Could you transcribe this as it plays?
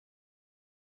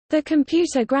The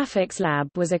Computer Graphics Lab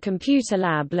was a computer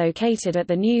lab located at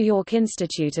the New York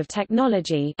Institute of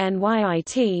Technology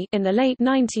 (NYIT) in the late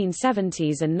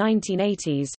 1970s and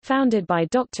 1980s, founded by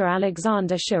Dr.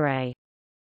 Alexander Shure.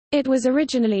 It was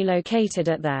originally located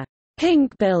at the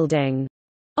Pink Building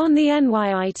on the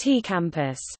NYIT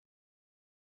campus.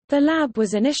 The lab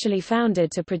was initially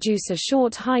founded to produce a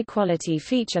short high-quality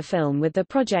feature film with the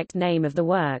project name of the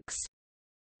works.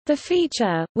 The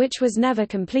feature, which was never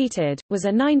completed, was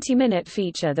a 90-minute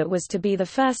feature that was to be the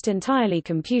first entirely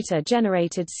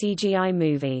computer-generated CGI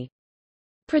movie.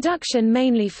 Production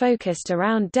mainly focused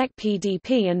around DEC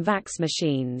PDP and VAX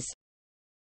machines.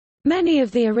 Many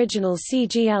of the original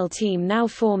CGL team now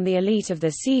form the elite of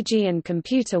the CG and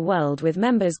computer world, with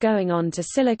members going on to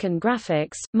Silicon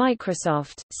Graphics,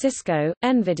 Microsoft, Cisco,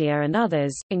 Nvidia and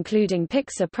others, including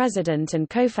Pixar president and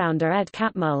co-founder Ed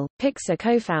Catmull, Pixar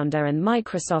co-founder and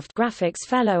Microsoft Graphics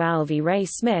fellow Alvy Ray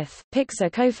Smith,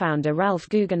 Pixar co-founder Ralph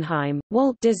Guggenheim,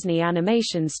 Walt Disney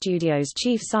Animation Studios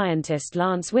chief scientist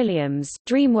Lance Williams,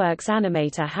 DreamWorks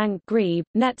animator Hank Grebe,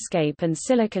 Netscape and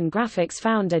Silicon Graphics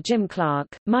founder Jim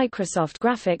Clark, Microsoft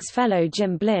Graphics fellow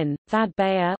Jim Blinn, Thad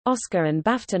Bayer, Oscar and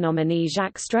BAFTA nominee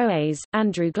Jacques Stroes,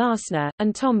 Andrew Glasner,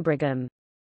 and Tom Brigham.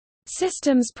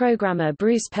 Systems programmer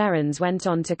Bruce Perens went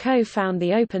on to co-found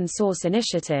the Open Source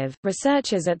Initiative.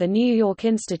 Researchers at the New York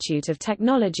Institute of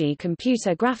Technology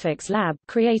Computer Graphics Lab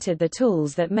created the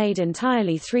tools that made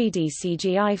entirely 3D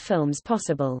CGI films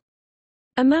possible.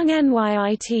 Among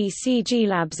NYIT CG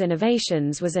Lab's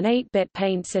innovations was an 8-bit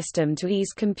paint system to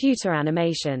ease computer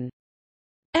animation.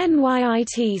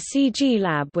 NYIT CG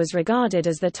Lab was regarded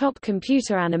as the top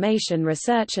computer animation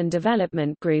research and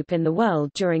development group in the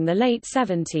world during the late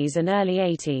 70s and early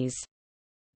 80s.